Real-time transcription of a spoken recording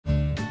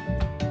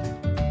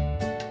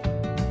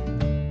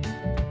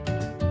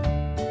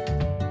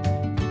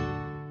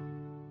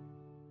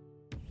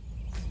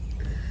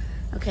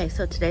Okay,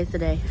 so today's the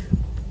day.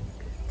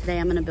 Today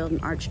I'm gonna build an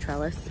arch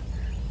trellis.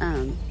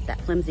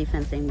 That flimsy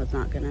fencing was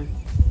not gonna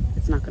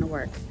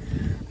work.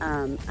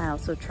 I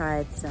also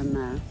tried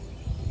some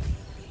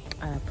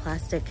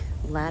plastic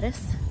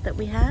lattice that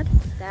we had.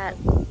 That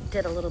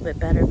did a little bit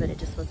better, but it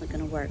just wasn't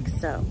gonna work.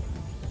 So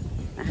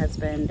my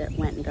husband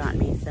went and got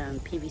me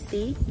some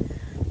PVC,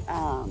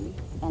 and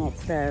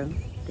it's the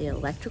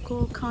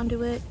electrical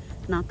conduit,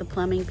 not the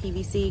plumbing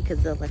PVC,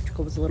 because the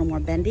electrical was a little more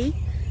bendy.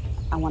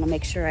 I want to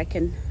make sure I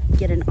can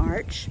get an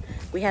arch.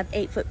 We have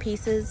 8-foot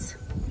pieces.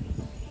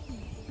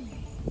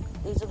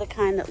 These are the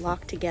kind that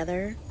lock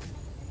together.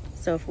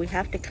 So if we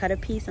have to cut a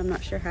piece, I'm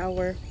not sure how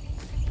we're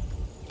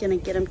gonna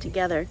get them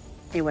together.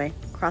 Anyway,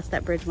 cross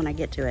that bridge when I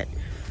get to it.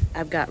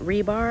 I've got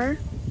rebar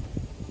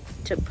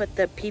to put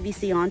the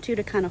PVC onto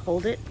to kind of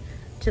hold it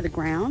to the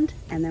ground.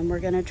 And then we're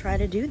gonna try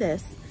to do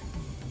this.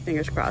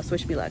 Fingers crossed,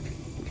 wish me luck.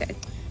 Okay.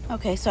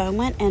 Okay, so I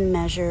went and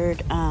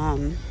measured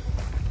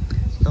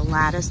the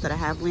lattice that I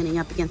have leaning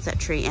up against that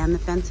tree and the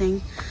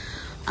fencing.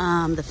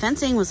 The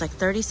fencing was like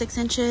 36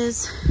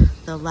 inches.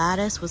 The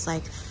lattice was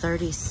like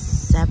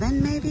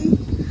 37 maybe,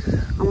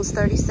 almost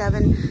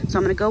 37. So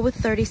I'm gonna go with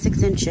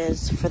 36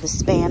 inches for the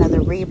span of the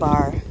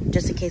rebar,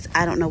 just in case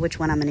I don't know which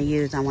one I'm gonna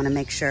use. I wanna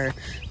make sure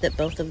that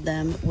both of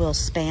them will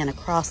span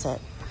across it.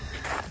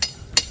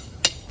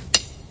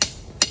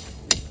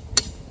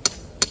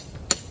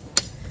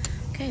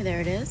 Okay, there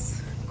it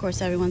is. Of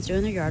course, everyone's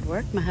doing their yard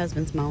work. My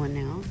husband's mowing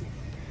now.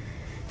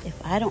 If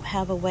I don't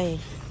have a way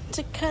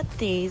to cut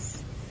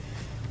these,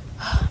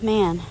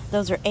 man,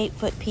 those are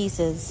 8-foot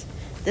pieces.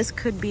 This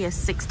could be a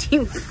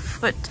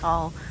 16-foot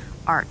tall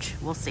arch.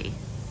 We'll see.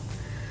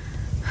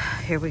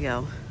 Here we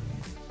go.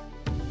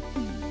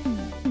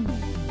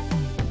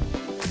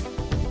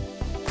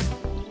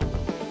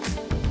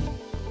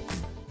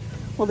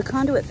 Well, the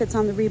conduit fits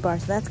on the rebar,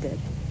 so that's good.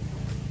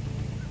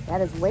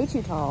 That is way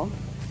too tall.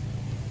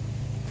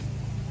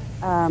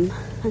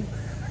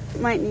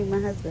 Might need my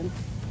husband,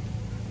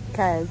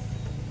 because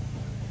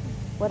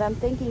what I'm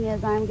thinking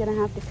is I'm gonna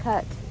have to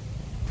cut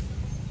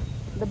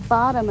the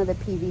bottom of the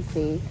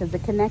PVC, because the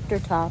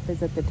connector top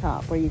is at the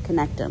top where you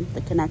connect them.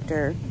 The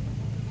connector,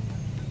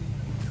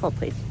 hold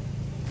please.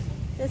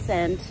 This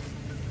end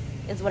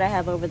is what I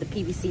have over the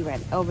PVC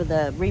over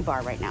the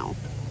rebar right now.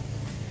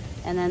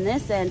 And then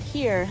this end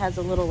here has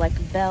a little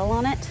like bell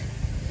on it,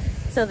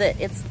 so that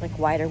it's like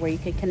wider where you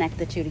can connect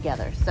the two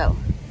together. So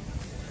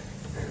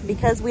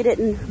because we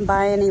didn't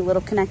buy any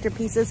little connector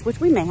pieces,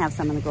 which we may have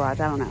some in the garage,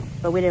 I don't know,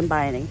 but we didn't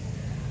buy any.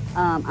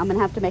 I'm gonna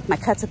have to make my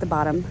cuts at the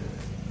bottom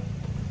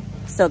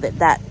so that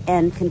that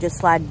end can just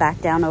slide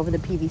back down over the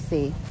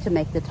PVC to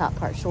make the top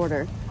part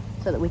shorter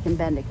so that we can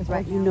bend it. Because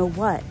right now, you know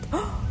what?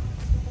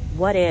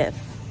 What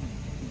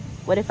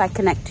if I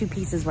connect 2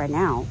 pieces right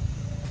now?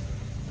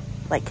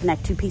 Like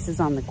connect 2 pieces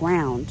on the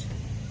ground,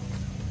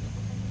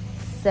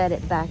 set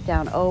it back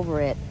down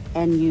over it,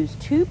 and use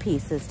 2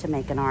 pieces to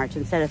make an arch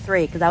instead of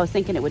 3, because I was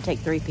thinking it would take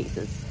 3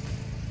 pieces.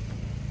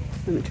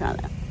 Let me try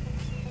that.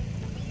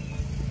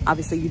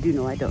 Obviously you do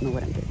know I don't know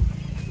what I'm doing.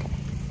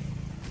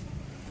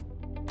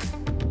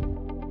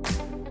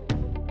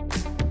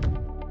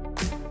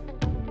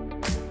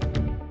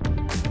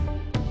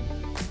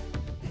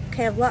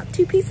 Okay, I've locked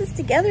 2 pieces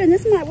together and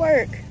this might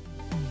work.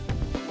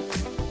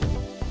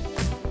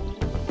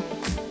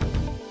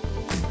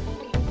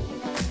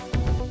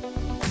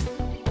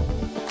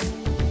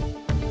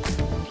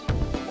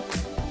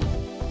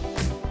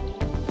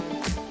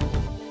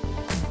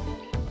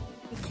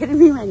 Kidding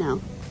me right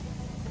now?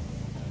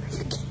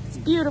 It's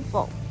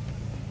beautiful.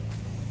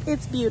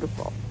 It's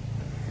beautiful.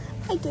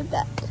 I did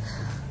that.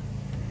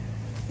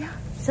 Yeah,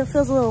 still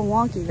feels a little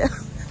wonky though.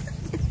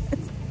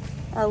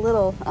 A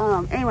little,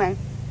 anyway.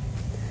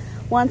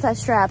 Once I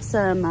strap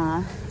some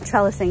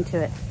trellising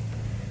to it,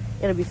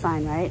 it'll be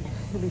fine, right?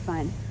 It'll be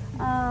fine.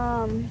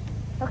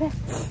 Okay,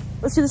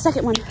 let's do the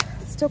second one.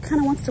 It still kind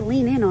of wants to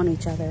lean in on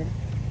each other.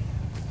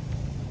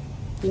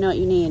 You know what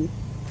you need?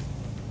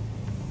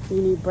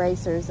 You need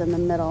bracers in the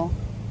middle.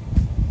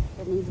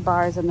 It needs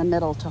bars in the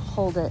middle to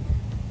hold it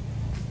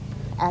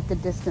at the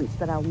distance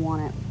that I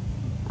want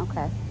it.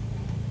 Okay.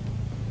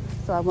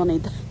 So I will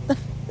need that.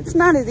 It's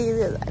not as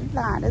easy as I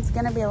thought. It's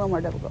gonna be a little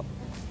more difficult.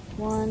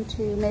 1,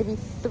 2, maybe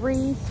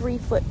 3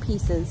 3-foot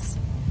pieces.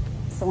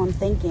 So I'm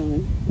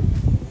thinking,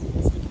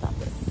 let's think about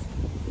this.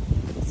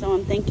 So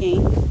I'm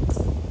thinking,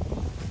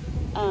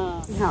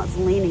 how it's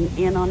leaning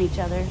in on each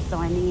other. So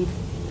I need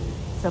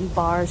some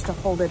bars to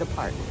hold it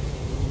apart.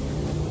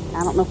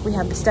 I don't know if we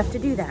have the stuff to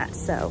do that,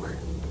 so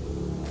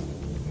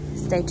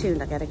stay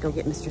tuned. I gotta go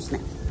get Mr.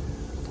 Smith.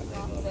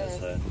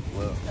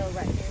 Oh,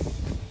 right here.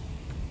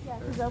 Yeah,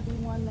 because there'll be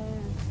one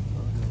there.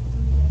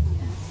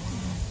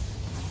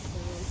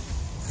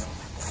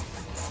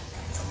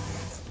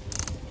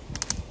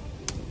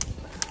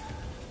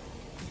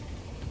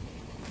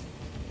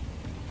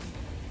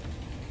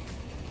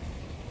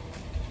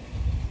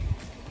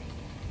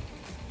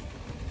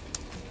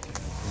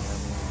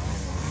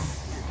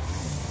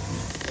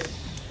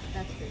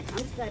 I'm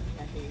just glad to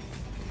have these.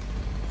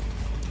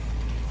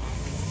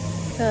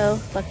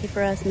 So lucky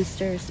for us,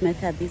 Mr. Smith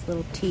had these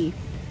little T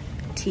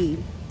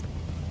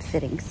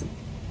fittings.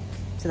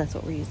 So that's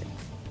what we're using.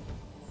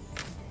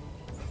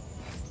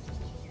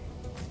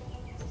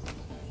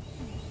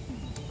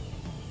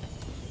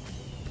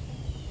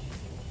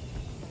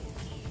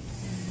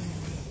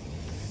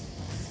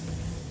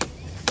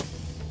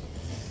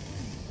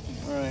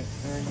 All right,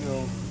 there you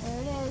go. There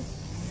it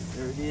is.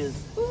 There it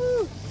is.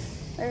 Woo!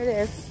 There it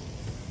is.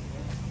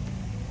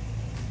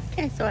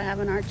 Okay, so I have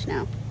an arch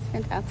now. It's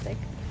fantastic.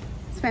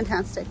 It's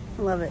fantastic.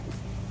 I love it.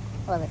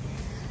 I love it.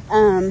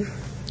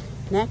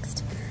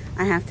 Next,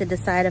 I have to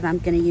decide if I'm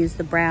going to use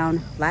the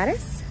brown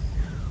lattice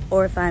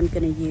or if I'm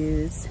going to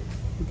use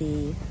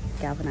the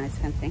galvanized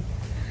fencing.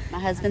 My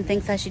husband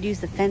thinks I should use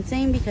the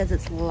fencing because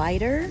it's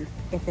lighter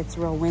if it's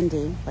real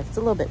windy. Like, it's a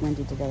little bit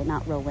windy today,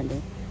 not real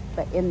windy.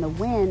 But in the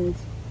wind,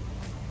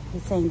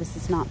 he's saying this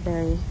is not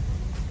very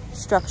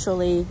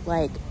structurally,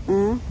 like,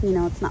 you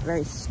know, it's not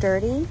very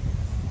sturdy.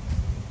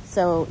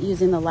 So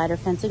using the lighter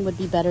fencing would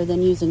be better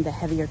than using the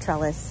heavier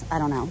trellis. I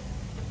don't know.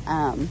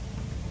 I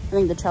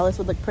think the trellis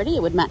would look pretty.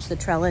 It would match the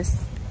trellis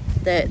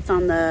that's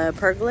on the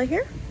pergola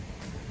here.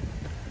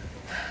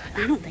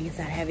 I don't think it's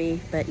that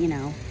heavy, but you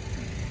know,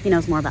 he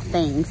knows more about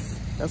things,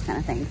 those kind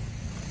of things.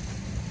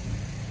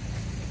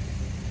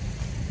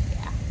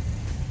 Yeah.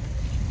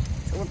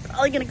 So we're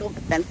probably gonna go with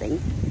the fencing,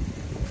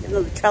 even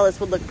though the trellis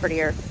would look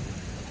prettier.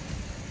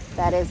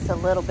 That is a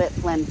little bit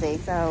flimsy.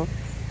 So,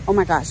 oh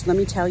my gosh, let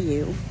me tell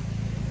you,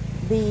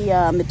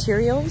 the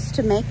materials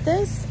to make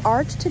this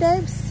arch today,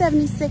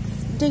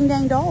 $76 ding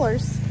dang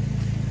dollars.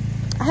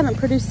 I haven't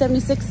produced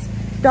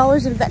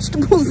 $76 in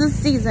vegetables this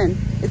season.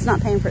 It's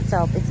not paying for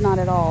itself. It's not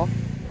at all.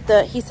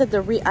 He said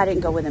I didn't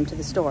go with him to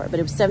the store,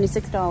 but it was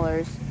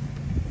 $76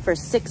 for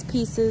 6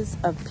 pieces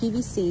of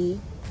PVC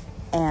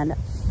and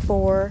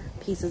 4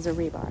 pieces of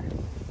rebar.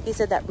 He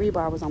said that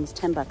rebar was almost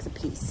 10 bucks a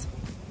piece.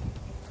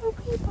 For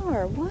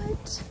rebar,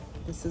 what?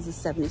 This is a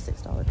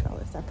 $76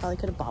 trellis. I probably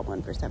could have bought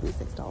one for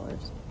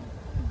 $76.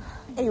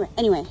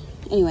 Anyway,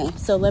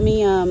 so let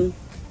me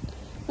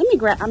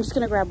grab, I'm just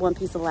gonna grab one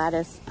piece of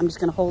lattice. I'm just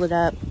gonna hold it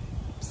up,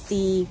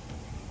 see.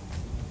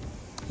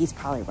 He's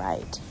probably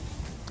right.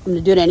 I'm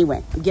gonna do it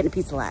anyway. I'm getting a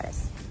piece of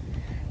lattice.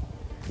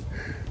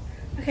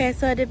 Okay,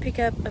 so I did pick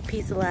up a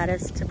piece of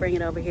lattice to bring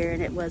it over here,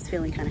 and it was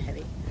feeling kind of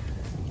heavy.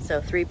 So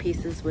 3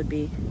 pieces would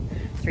be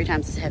 3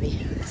 times as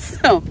heavy.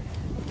 So,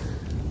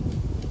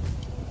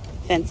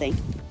 fencing.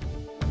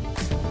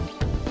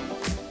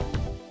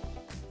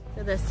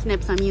 So the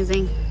snips I'm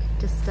using,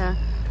 just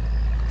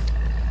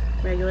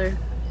regular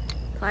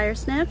plier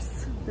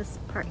snips. This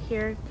part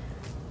here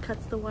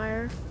cuts the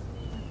wire.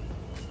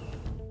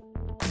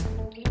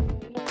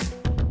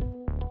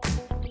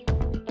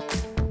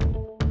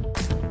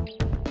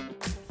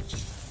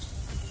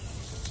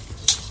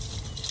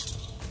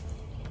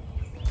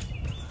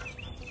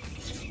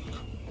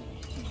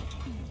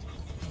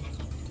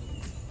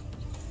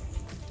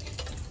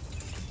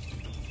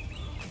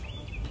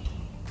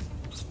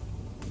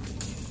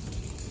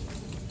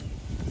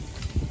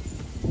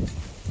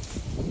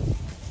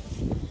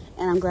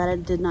 And I'm glad I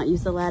did not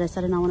use the lattice.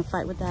 I did not want to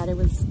fight with that. It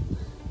was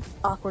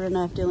awkward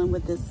enough dealing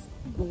with this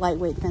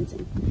lightweight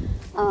fencing.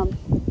 Okay,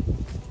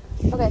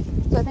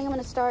 so I think I'm going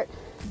to start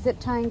zip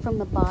tying from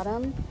the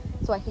bottom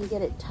so I can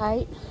get it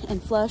tight and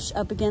flush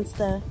up against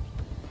the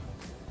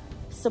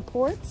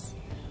supports.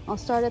 I'll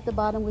start at the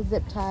bottom with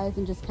zip ties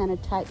and just kind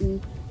of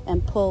tighten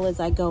and pull as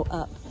I go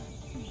up.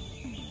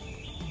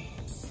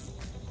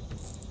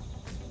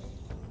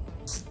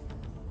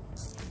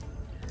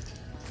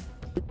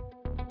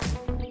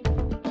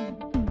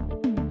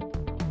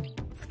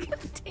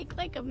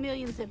 Like a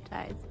million zip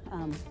ties.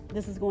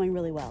 This is going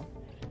really well.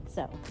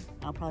 So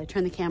I'll probably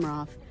turn the camera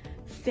off,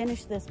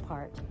 finish this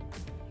part.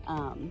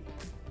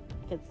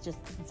 It's just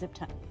zip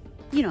tie.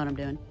 You know what I'm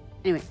doing.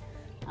 Anyway,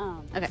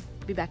 okay,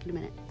 be back in a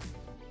minute.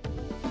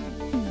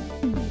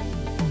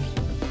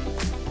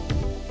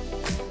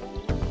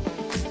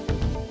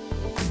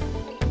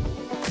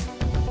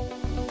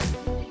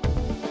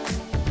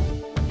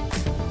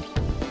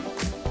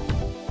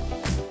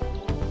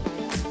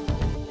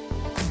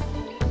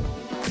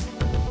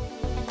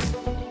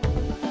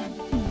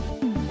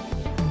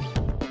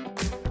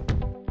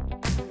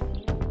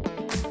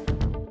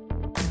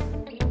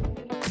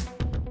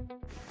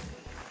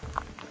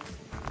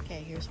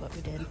 Here's what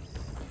we did.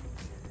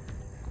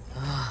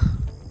 Oh,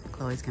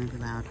 Chloe's gonna be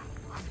loud.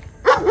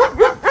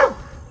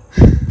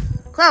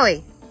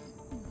 Chloe!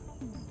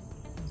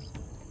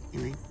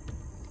 Anyway,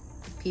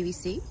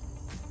 PVC,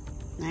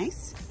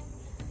 nice.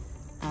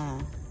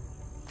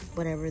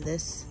 Whatever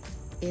this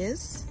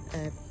is,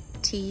 a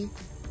T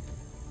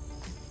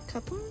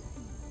coupler,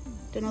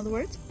 don't know the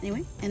words.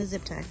 Anyway, and a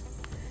zip tie,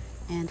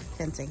 and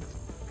fencing.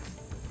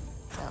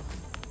 So,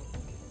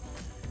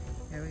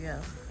 there we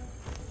go.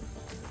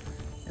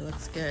 It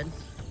looks good.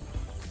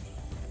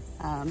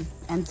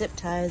 And zip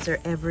ties are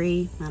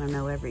every, I don't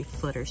know, every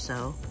foot or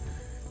so.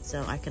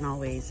 So I can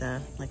always,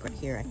 like right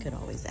here, I could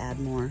always add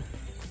more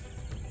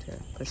to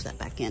push that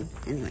back in.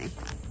 Anyway,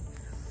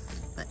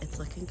 but it's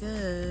looking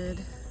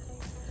good.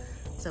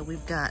 So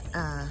we've got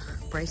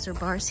bracer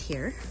bars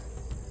here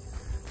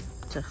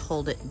to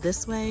hold it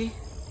this way,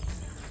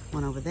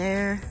 one over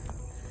there,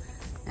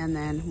 and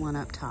then one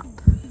up top.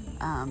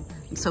 I'm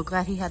so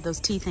glad he had those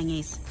T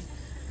thingies.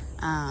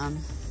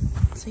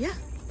 So yeah,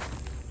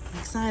 I'm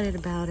excited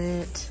about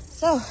it.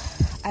 So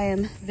I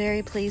am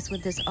very pleased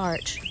with this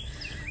arch.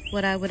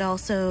 What I would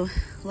also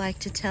like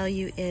to tell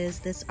you is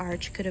this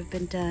arch could have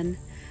been done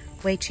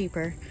way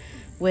cheaper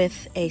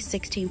with a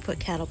 16-foot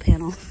cattle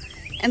panel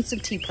and some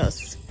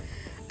T-posts.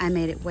 I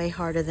made it way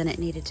harder than it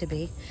needed to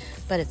be,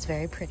 but it's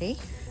very pretty.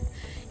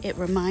 It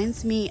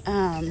reminds me,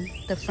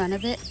 the front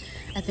of it,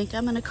 I think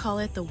I'm gonna call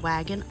it the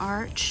wagon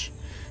arch,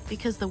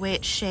 because the way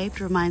it's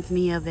shaped reminds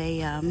me of a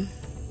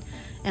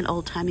an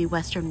old-timey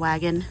Western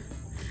wagon.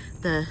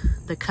 The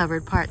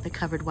covered part, the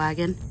covered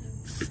wagon.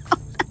 So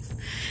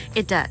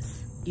it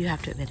does. You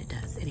have to admit it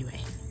does.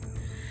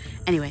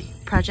 Anyway,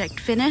 project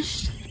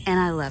finished, and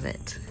I love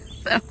it.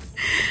 So,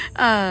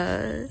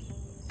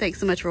 thanks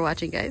so much for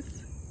watching, guys.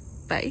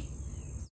 Bye.